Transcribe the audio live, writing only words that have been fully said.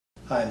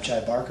Hi, I'm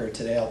Chad Barker.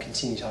 Today I'll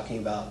continue talking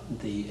about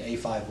the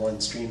A51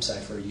 stream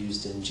cipher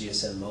used in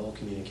GSM mobile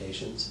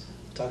communications.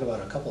 We'll talk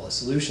about a couple of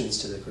solutions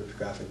to the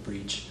cryptographic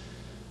breach.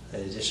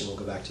 In addition, we'll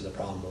go back to the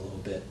problem a little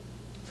bit.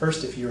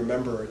 First, if you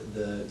remember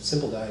the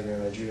simple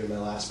diagram I drew in my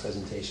last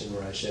presentation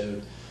where I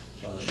showed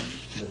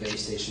the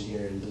base station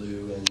here in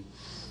blue and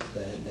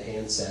the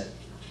handset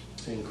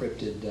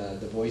encrypted,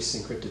 the voice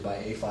encrypted by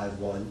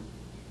A51.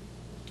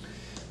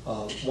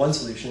 One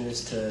solution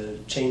is to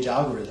change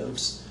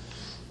algorithms.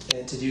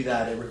 And to do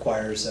that, it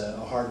requires a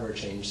hardware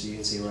change. So you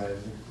can see where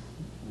I've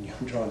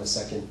drawn a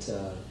second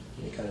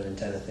kind of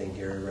antenna thing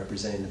here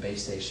representing the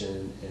base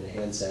station and a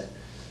handset.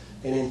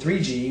 And in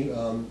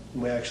 3G,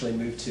 we actually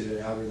moved to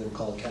an algorithm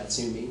called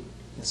Katsumi.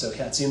 And so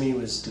Katsumi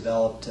was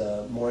developed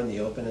more in the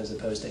open as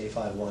opposed to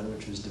A51,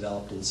 which was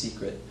developed in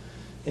secret.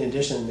 In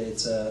addition,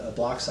 it's a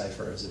block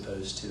cipher as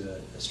opposed to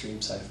a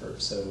stream cipher,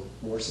 so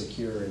more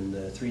secure in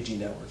the 3G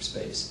network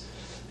space.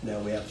 Now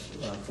we have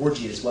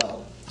 4G as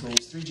well. And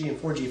these 3G and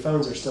 4G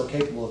phones are still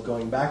capable of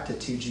going back to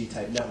 2G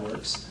type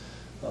networks.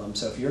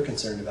 So if you're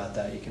concerned about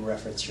that, you can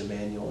reference your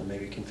manual and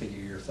maybe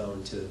configure your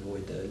phone to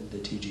avoid the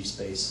 2G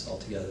space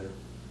altogether.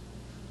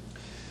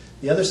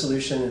 The other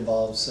solution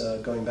involves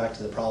going back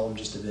to the problem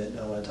just a bit, and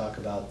I want to talk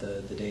about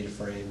the data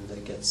frame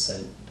that gets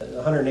sent. The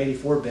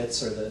 184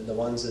 bits are the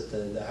ones that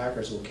the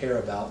hackers will care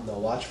about, and they'll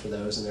watch for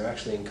those, and they're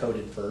actually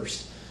encoded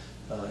first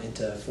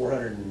into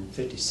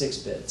 456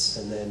 bits,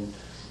 and then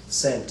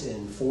sent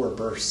in 4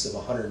 bursts of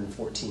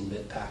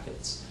 114-bit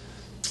packets.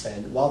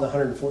 And while the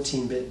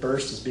 114-bit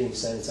burst is being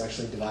sent, it's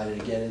actually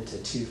divided again into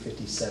 2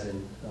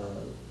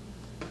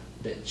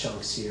 57-bit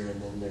chunks here,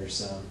 and then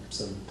there's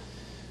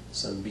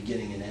some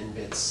beginning and end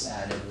bits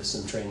added with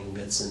some training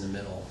bits in the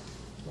middle.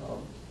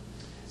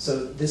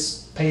 So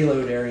this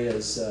payload area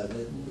is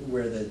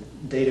where the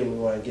data we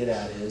want to get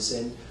at is,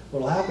 and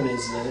what will happen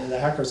is the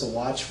hackers will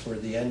watch for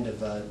the end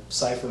of a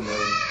cipher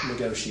mode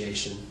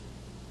negotiation.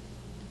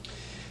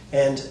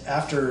 And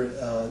after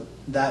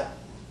that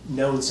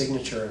known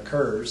signature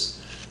occurs,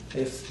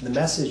 if the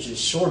message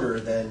is shorter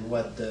than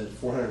what the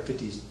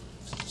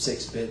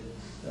 456-bit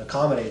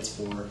accommodates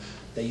for,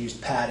 they use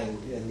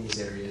padding in these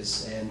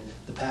areas, and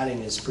the padding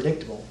is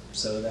predictable,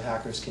 so the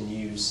hackers can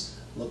use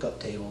lookup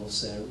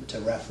tables to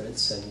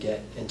reference and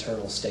get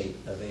internal state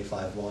of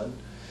A51.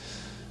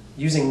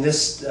 Using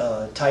this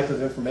type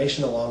of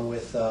information along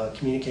with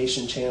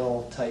communication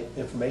channel type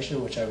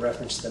information, which I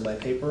referenced in my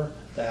paper,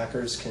 the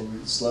hackers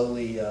can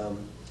slowly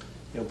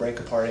break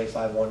apart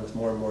A51 with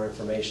more and more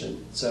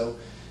information. So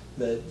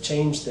the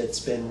change that's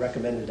been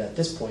recommended at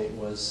this point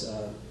was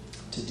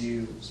to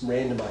do some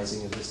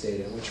randomizing of this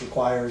data, which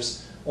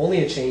requires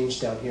only a change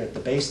down here at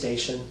the base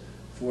station.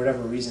 For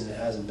whatever reason, it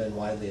hasn't been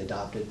widely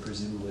adopted,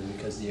 presumably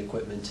because the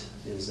equipment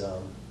is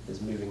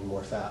moving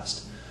more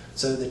fast.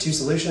 So the two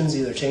solutions,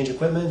 either change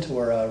equipment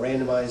or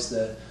randomize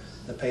the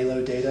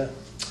payload data.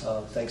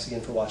 Thanks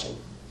again for watching.